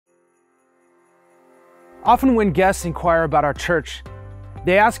Often when guests inquire about our church,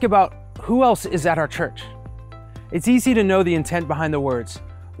 they ask about who else is at our church. It's easy to know the intent behind the words.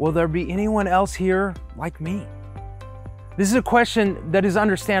 Will there be anyone else here like me? This is a question that is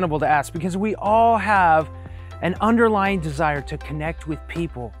understandable to ask because we all have an underlying desire to connect with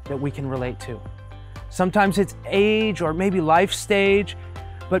people that we can relate to. Sometimes it's age or maybe life stage,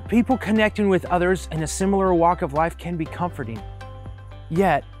 but people connecting with others in a similar walk of life can be comforting.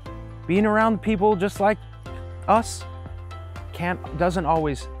 Yet, being around people just like us doesn't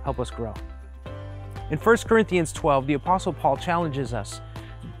always help us grow. In 1 Corinthians 12, the Apostle Paul challenges us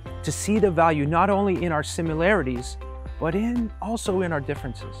to see the value not only in our similarities, but also in our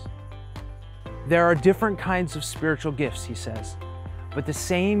differences. There are different kinds of spiritual gifts, he says, but the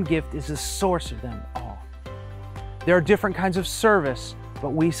same gift is the source of them all. There are different kinds of service,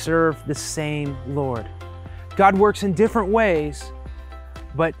 but we serve the same Lord. God works in different ways,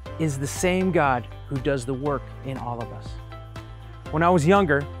 but is the same God who does the work in all of us. When I was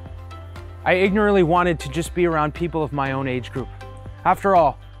younger, I ignorantly wanted to just be around people of my own age group. After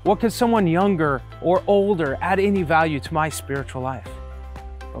all, what could someone younger or older add any value to my spiritual life?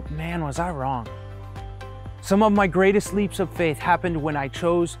 But man, was I wrong. Some of my greatest leaps of faith happened when I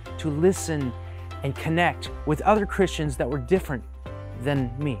chose to listen and connect with other Christians that were different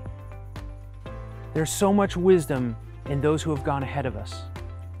than me. There's so much wisdom in those who have gone ahead of us.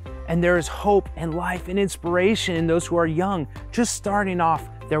 And there is hope and life and inspiration in those who are young, just starting off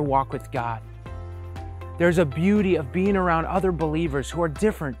their walk with God. There's a beauty of being around other believers who are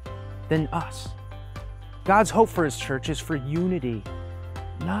different than us. God's hope for His church is for unity,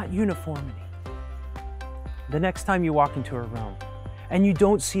 not uniformity. The next time you walk into a room and you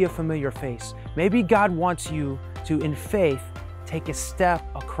don't see a familiar face, maybe God wants you to, in faith, take a step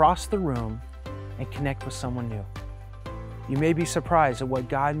across the room and connect with someone new. You may be surprised at what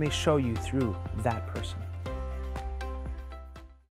God may show you through that person.